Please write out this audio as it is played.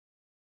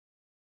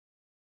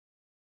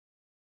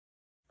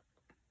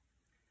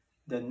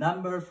the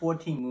number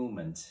 14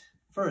 movement.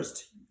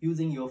 First,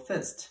 using your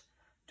fist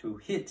to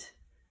hit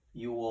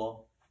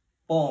your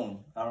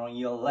bone around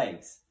your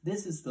legs.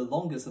 This is the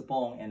longest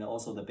bone and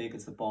also the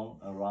biggest bone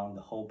around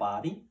the whole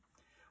body.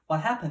 What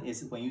happens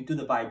is when you do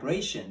the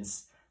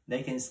vibrations,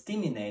 they can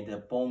stimulate the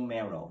bone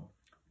marrow.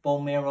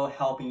 Bone marrow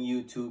helping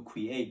you to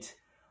create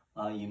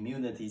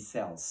immunity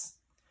cells.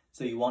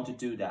 So you want to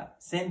do that.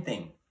 Same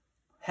thing,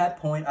 head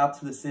point up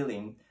to the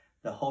ceiling,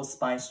 the whole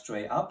spine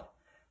straight up,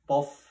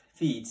 both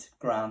feet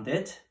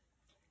grounded.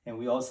 And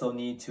we also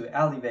need to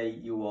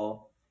elevate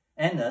your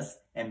anus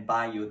and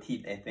bite your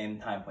teeth at the same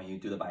time when you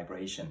do the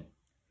vibration.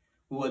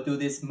 We will do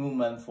this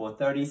movement for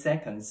 30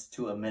 seconds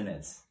to a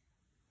minute.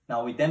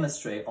 Now we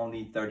demonstrate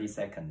only 30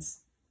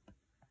 seconds.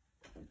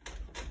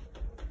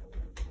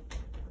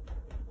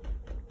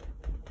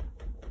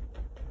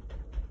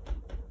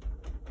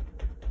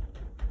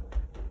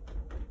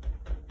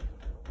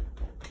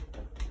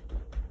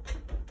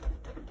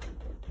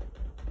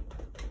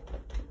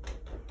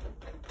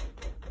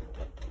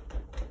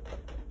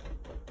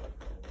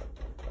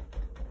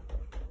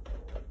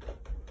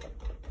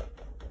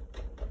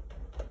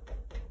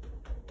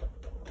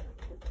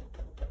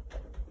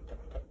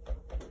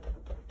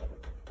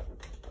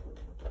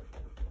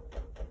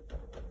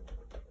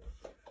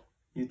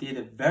 You did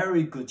a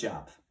very good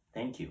job.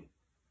 Thank you.